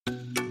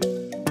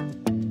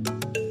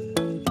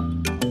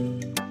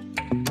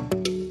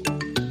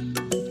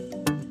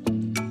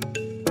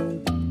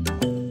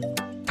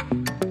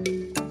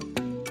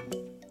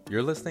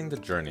You're listening to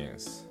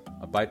Journeys,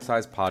 a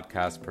bite-sized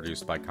podcast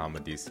produced by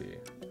Comma DC.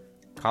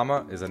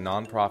 Comma is a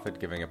nonprofit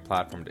giving a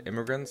platform to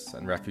immigrants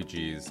and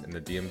refugees in the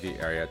DMV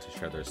area to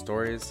share their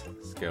stories,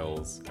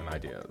 skills, and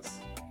ideas.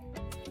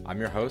 I'm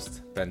your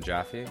host, Ben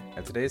Jaffe,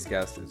 and today's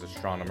guest is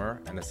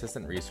astronomer and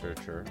assistant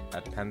researcher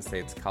at Penn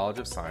State's College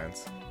of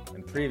Science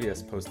and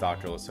previous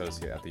postdoctoral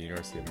associate at the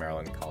University of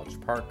Maryland College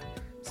Park,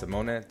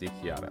 Simone Di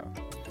Chiara.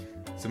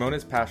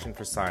 Simone's passion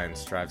for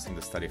science drives him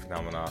to study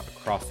phenomena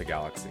across the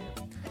galaxy.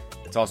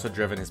 It's also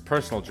driven his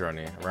personal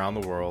journey around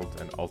the world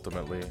and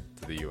ultimately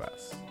to the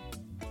US.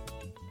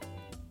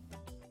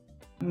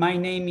 My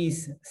name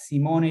is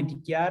Simone Di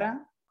Chiara.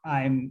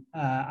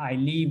 I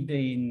lived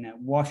in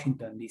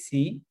Washington,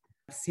 D.C.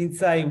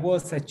 Since I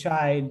was a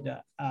child,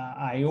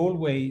 I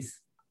always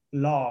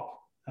loved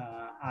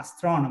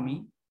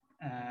astronomy.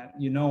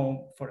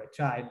 For a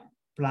child,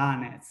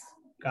 planets,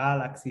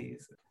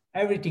 galaxies,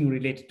 everything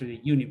related to the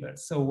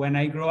universe. So when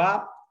I grew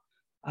up,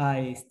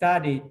 I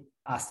studied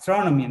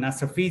astronomy and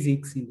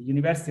astrophysics in the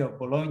University of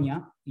Bologna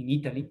in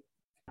Italy.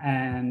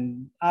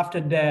 And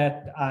after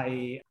that,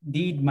 I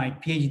did my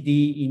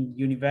PhD in the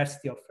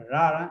University of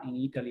Ferrara in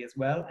Italy as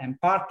well, and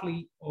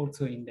partly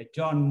also in the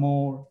John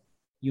Moore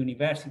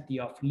University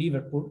of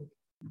Liverpool.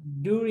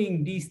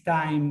 During this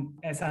time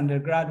as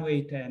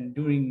undergraduate and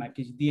during my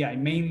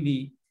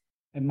PhD,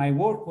 my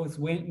work was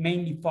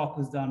mainly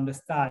focused on the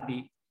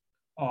study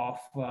of,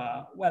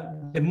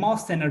 the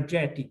most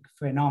energetic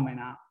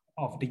phenomena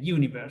of the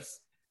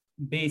universe.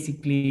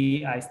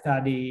 Basically, I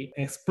study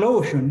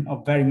explosion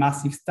of very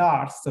massive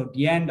stars, so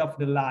the end of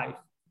the life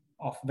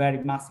of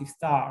very massive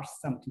stars,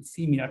 something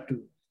similar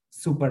to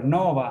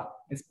supernova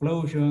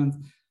explosions,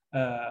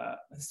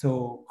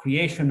 so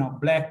creation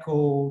of black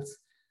holes,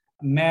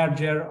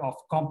 merger of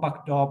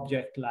compact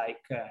objects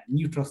like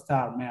neutron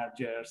star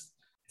mergers.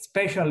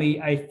 Especially,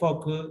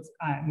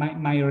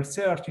 my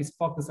research is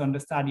focused on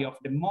the study of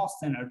the most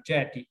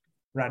energetic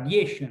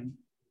radiation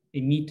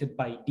emitted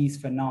by these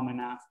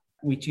phenomena,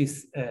 which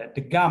is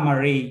the gamma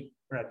ray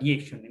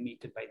radiation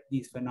emitted by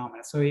these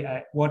phenomena. So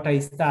what I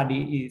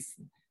study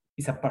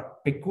is a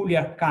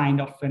peculiar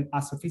kind of an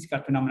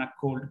astrophysical phenomena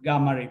called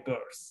gamma ray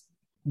bursts.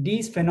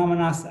 These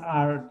phenomena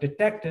are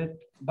detected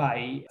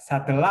by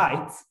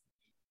satellites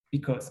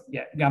because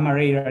gamma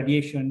ray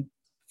radiation,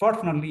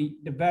 fortunately,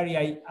 the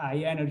very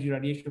high energy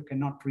radiation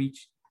cannot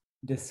reach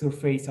the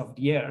surface of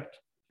the Earth.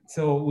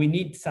 So we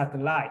need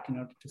satellite in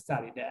order to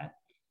study that.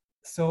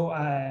 So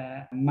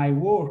my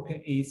work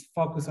is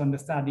focused on the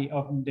study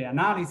of the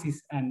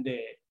analysis and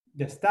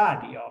the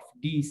study of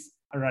this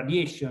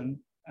radiation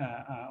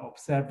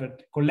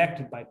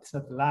collected by the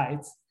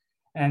satellites,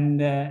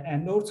 and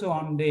also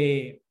on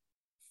the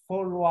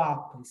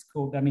follow-up. It's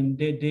called.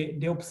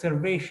 The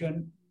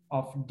observation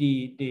of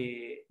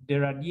the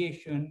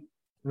radiation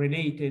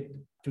related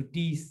to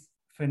these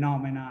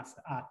phenomena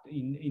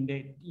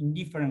in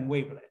different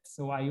wavelengths.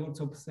 So I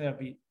also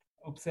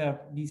observe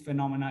these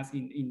phenomena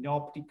in the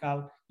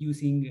optical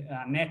using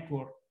a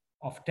network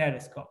of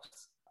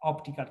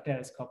optical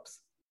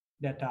telescopes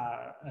that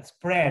are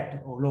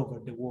spread all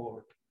over the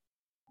world.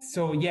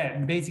 So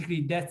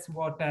basically that's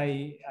what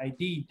I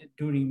did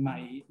during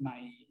my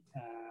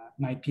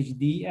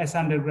PhD as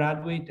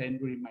undergraduate and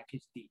during my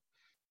PhD.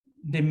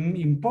 The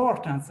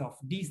importance of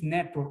this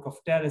network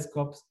of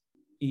telescopes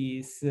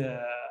is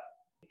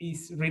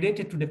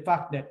related to the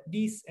fact that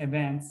these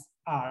events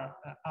are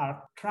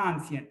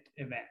transient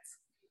events,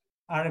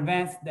 are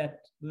events that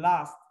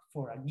last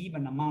for a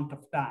given amount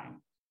of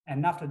time,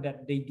 and after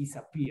that they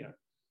disappear.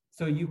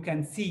 So you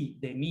can see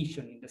the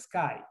emission in the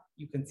sky,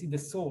 you can see the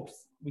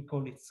source, we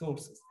call it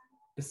sources,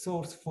 the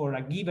source for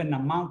a given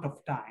amount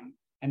of time,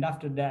 and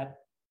after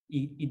that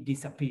it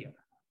disappears.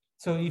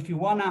 So if you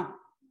wanna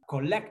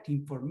collect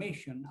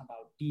information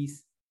about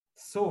these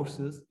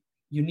sources,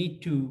 you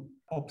need to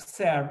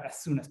observe as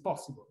soon as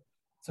possible.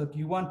 So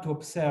you want to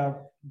observe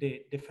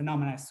the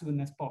phenomena as soon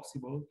as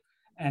possible.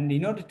 And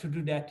in order to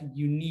do that,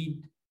 you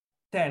need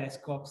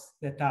telescopes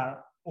that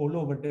are all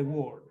over the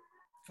world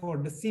for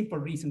the simple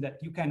reason that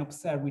you can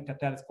observe with a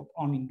telescope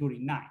only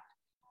during night.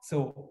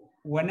 So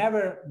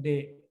whenever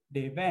the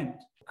event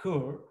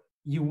occurs,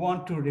 you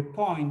want to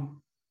repoint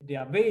the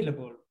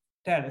available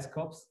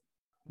telescopes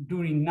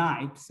during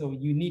night. So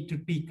you need to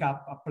pick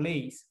up a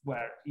place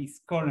where it's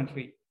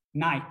currently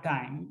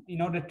nighttime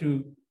in order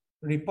to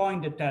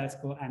repoint the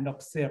telescope and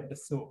observe the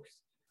source.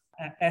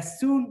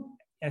 As soon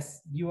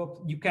as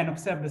you can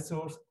observe the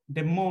source,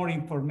 the more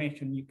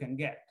information you can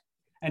get.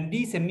 And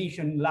this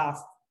emission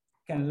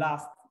can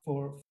last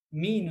for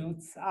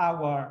minutes,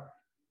 hours,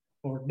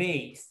 or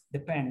days,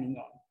 depending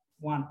on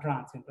one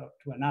transient or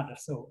to another.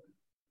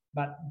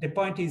 But the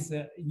point is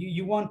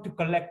you want to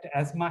collect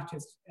as much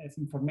as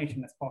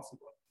information as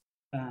possible.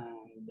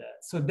 And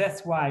so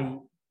that's why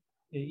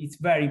it's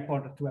very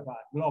important to have a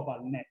global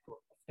network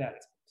of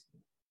telescopes.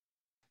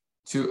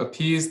 To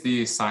appease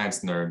the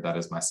science nerd that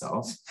is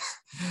myself,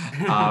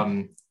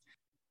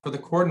 for the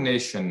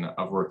coordination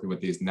of working with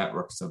these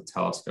networks of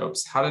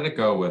telescopes, how did it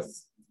go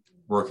with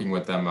working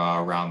with them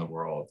around the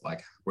world?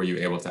 Like, were you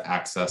able to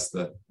access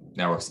the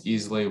networks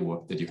easily?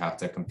 Did you have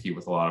to compete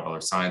with a lot of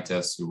other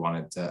scientists who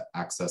wanted to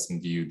access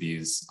and view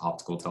these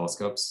optical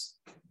telescopes?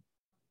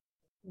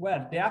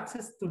 Well, the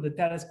access to the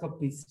telescope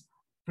is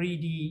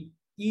pretty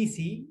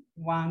easy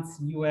once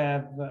you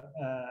have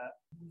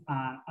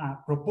a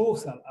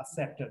proposal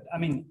accepted. I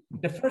mean,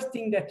 the first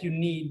thing that you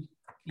need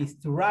is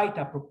to write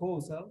a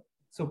proposal.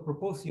 So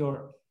propose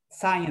your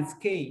science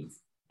case.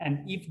 And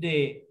if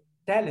the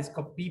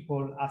telescope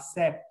people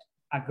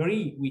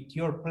agree with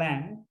your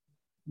plan,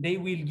 they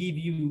will give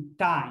you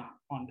time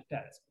on the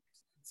telescopes.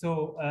 So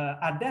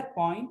at that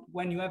point,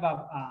 when you have a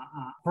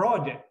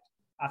project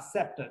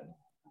accepted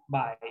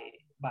by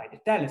the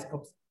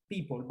telescopes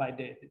people, by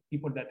the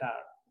people that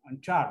are in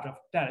charge of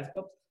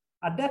telescopes,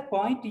 at that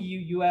point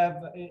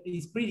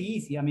it's pretty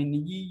easy. I mean,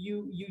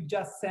 you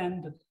just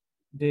send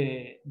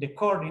the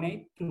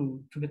coordinate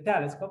to the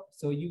telescope.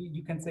 So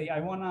you can say, I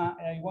wanna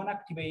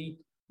activate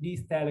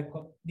this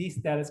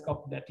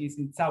telescope that is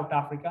in South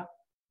Africa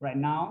right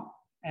now,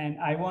 and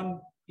I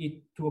want it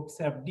to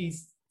observe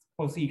this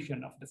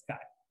position of the sky.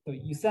 So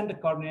you send the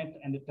coordinate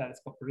and the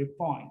telescope will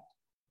point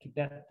to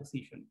that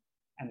position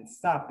and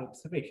start the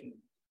observation.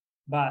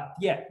 But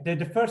yeah,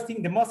 the first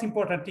thing, the most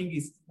important thing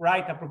is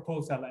write a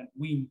proposal and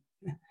win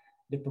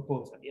the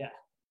proposal, yeah.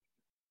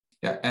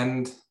 Yeah,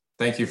 and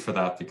thank you for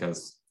that,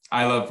 because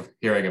I love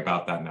hearing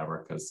about that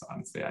network, because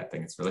honestly, I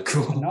think it's really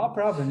cool. No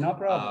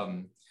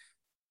problem.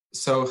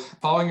 So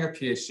following your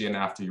PhD and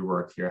after your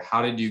work here,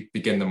 how did you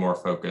begin to more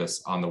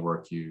focus on the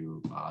work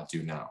you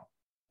do now?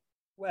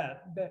 Well,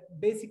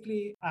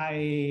 basically,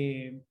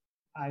 I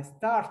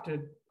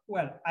started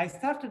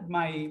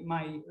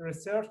my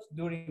research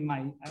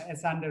during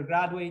as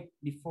undergraduate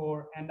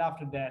before and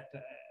after that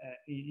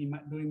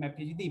during my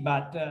PhD.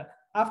 But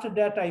after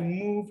that, I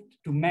moved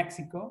to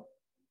Mexico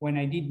when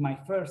I did my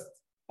first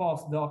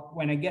postdoc.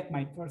 When I get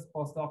my first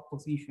postdoc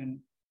position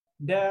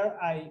there,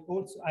 I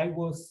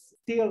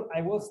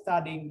was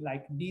studying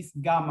like this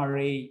gamma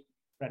ray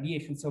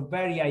radiation, so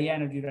very high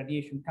energy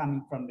radiation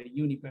coming from the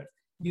universe,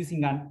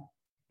 using a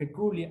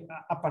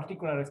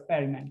particular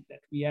experiment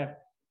that we have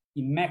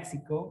in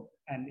Mexico,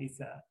 and it's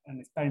an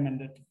experiment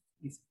that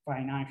is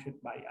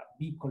financed by a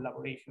big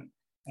collaboration.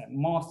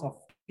 Most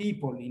of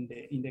people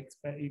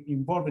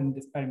involved in the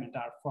experiment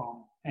are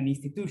from an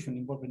institution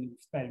involved in the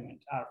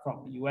experiment are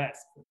from the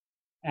US.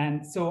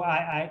 And so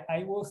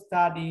I was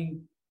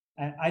studying,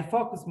 I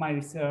focused my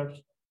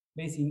research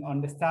basing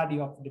on the study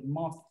of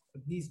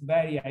this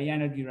very high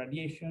energy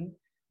radiation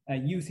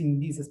using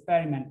this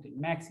experiment in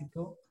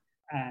Mexico.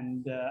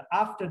 And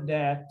after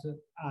that,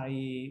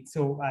 I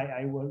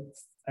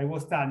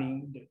was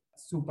studying the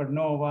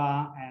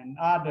supernova and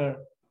other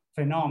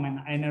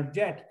phenomena,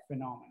 energetic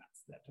phenomena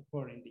that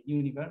occur in the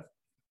universe.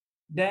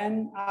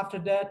 Then after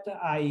that,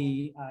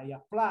 I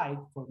applied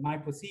for my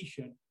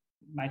position,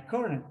 my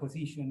current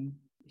position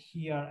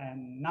here at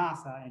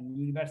NASA and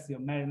University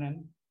of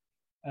Maryland,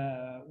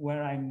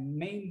 where I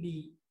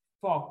mainly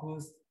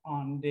focused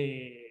on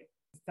the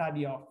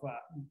study of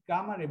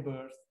gamma ray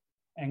bursts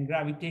and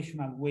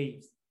gravitational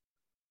waves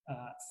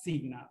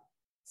signal.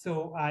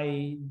 So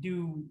I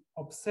do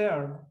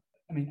observe,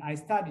 I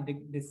study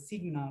the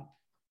signal,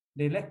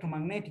 the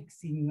electromagnetic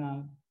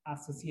signal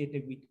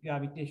associated with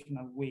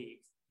gravitational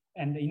waves.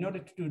 And in order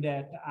to do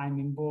that, I'm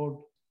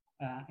involved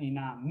in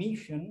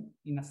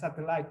a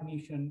satellite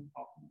mission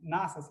of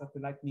NASA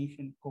satellite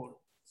mission called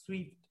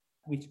SWIFT,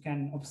 which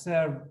can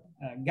observe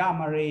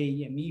gamma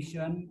ray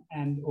emission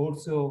and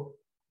also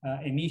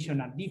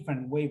emission at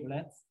different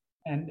wavelengths.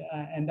 And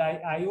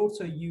I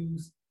also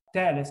use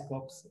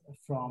telescopes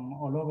from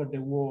all over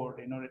the world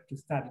in order to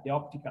study the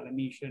optical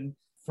emission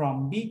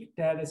from big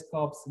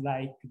telescopes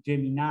like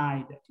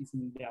Gemini, that is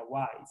in the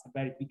Hawaii. It's a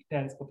very big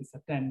telescope. It's a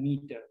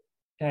 10-meter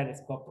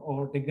telescope,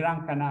 or the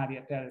Gran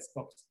Canaria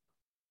telescopes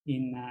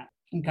in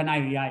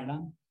Canary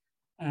Island,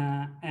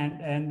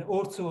 and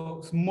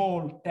also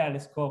small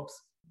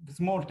telescopes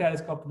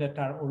that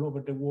are all over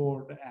the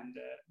world, and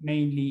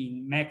mainly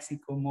in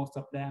Mexico, most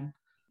of them.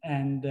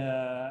 And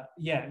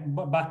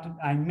but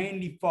I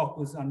mainly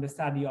focus on the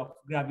study of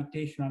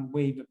gravitational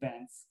wave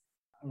events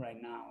right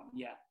now.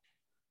 Yeah.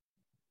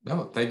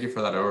 No, thank you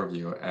for that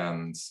overview.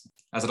 And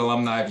as an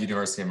alumni of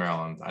University of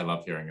Maryland, I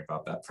love hearing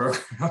about that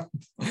program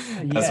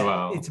as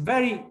well. It's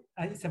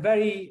a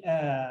very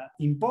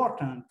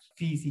important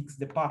physics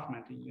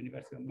department in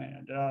University of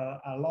Maryland. There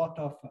are a lot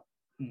of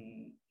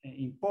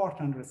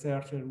important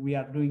researchers. We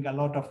are doing a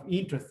lot of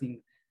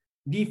interesting,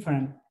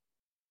 different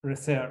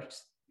research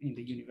in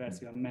the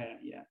University of Maryland,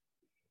 yeah.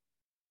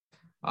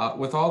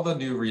 With all the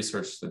new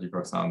research that you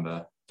focus on,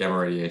 the gamma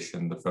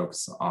radiation, the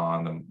focus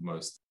on the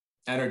most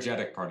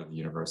energetic part of the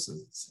universe,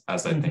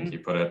 as I think you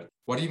put it,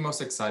 what are you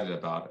most excited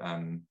about,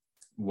 and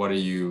what do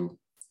you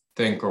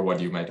think, or what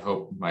do you might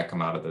hope might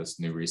come out of this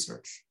new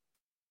research?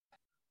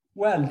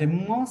 Well, the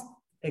most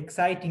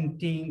exciting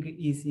thing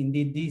is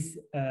indeed this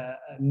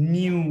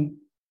new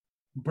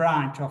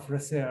branch of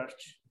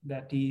research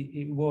that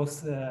it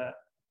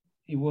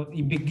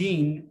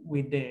began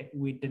with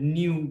the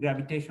new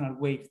gravitational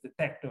waves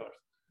detectors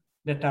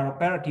that are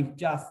operative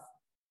just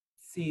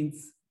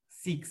since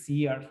 6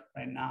 years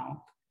right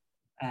now.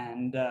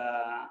 And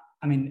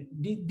I mean,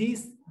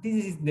 this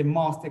is the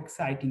most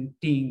exciting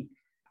thing,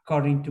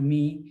 according to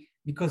me,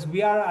 because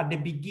we are at the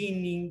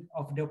beginning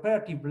of the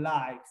operative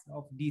lives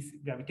of these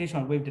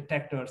gravitational wave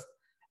detectors,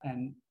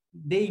 and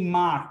they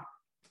mark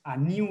a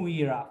new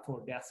era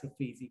for the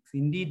astrophysics.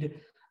 Indeed,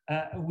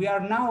 we are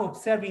now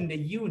observing the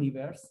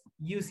universe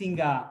using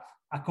a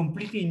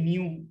completely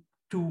new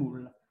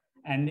tool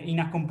and in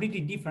a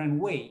completely different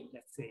way,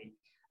 let's say.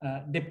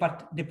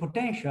 The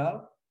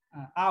potential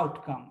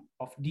outcome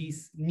of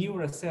this new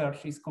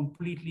research is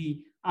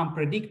completely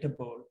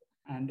unpredictable.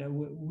 And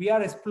we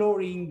are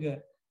exploring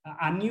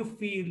a new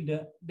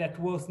field that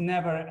was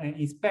never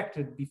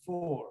inspected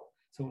before,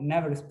 so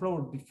never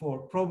explored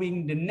before,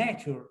 probing the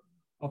nature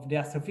of the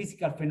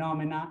astrophysical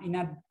phenomena in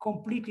a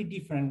completely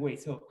different way.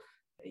 So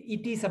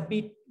it is a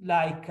bit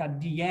like at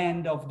the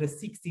end of the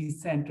 16th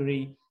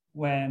century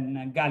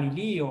when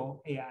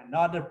Galileo and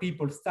other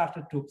people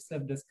started to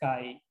observe the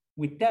sky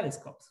with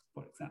telescopes,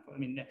 for example. I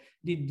mean,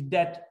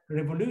 that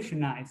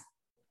revolutionized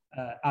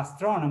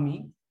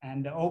astronomy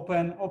and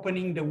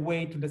opening the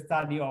way to the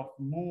study of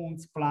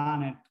moons,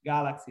 planets,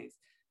 galaxies.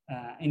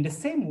 In the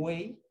same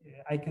way,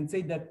 I can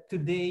say that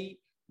today,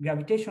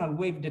 gravitational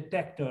wave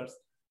detectors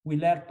will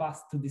help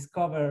us to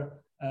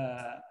discover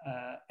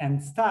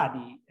and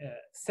study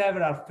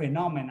several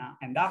phenomena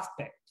and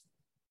aspects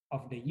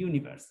of the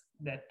universe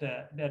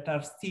that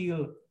are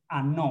still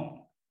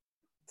unknown.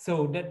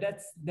 So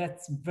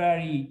that's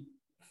very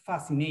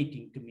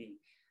fascinating to me.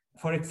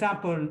 For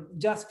example,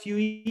 just a few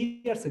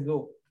years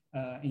ago,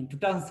 in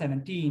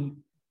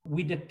 2017,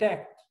 we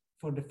detect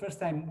for the first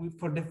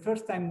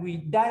time we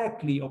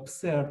directly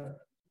observed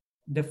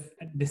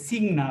the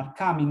signal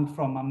coming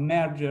from a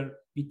merger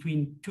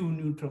between two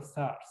neutron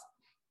stars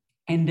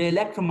and the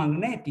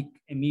electromagnetic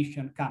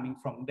emission coming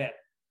from that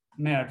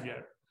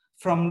merger.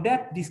 From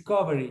that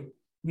discovery,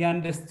 we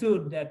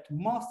understood that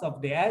most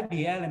of the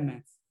heavy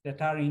elements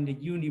that are in the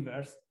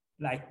universe,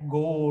 like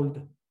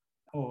gold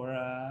or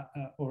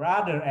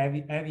other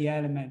heavy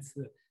elements,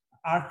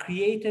 are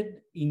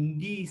created in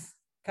these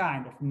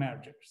kind of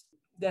mergers.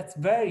 That's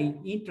very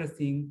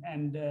interesting,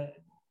 and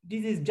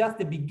this is just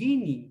the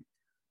beginning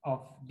of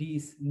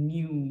this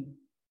new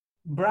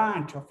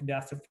branch of the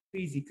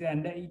astrophysics,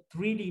 and it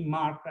really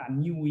marked a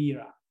new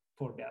era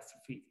for the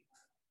astrophysics.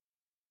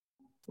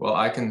 Well,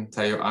 I can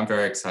tell you, I'm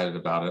very excited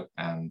about it,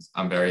 and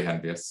I'm very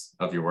envious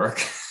of your work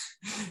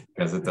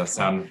because it does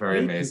sound very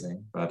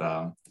amazing. But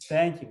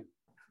thank you.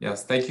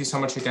 Yes, thank you so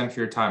much again for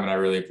your time, and I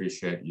really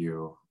appreciate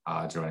you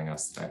joining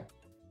us today.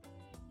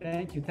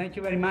 Thank you. Thank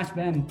you very much,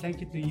 Ben.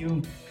 Thank you to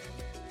you.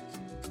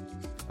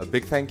 A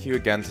big thank you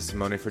again to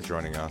Simone for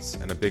joining us,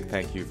 and a big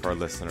thank you for our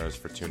listeners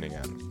for tuning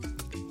in.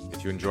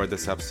 If you enjoyed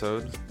this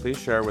episode, please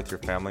share with your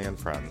family and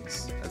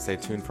friends, and stay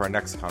tuned for our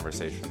next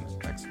conversation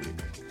next week.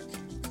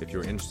 If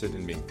you're interested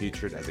in being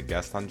featured as a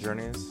guest on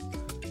Journeys,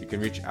 you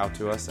can reach out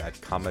to us at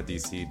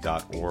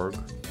commadc.org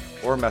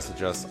or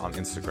message us on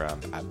Instagram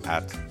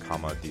at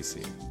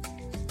commadc.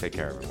 Take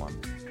care, everyone.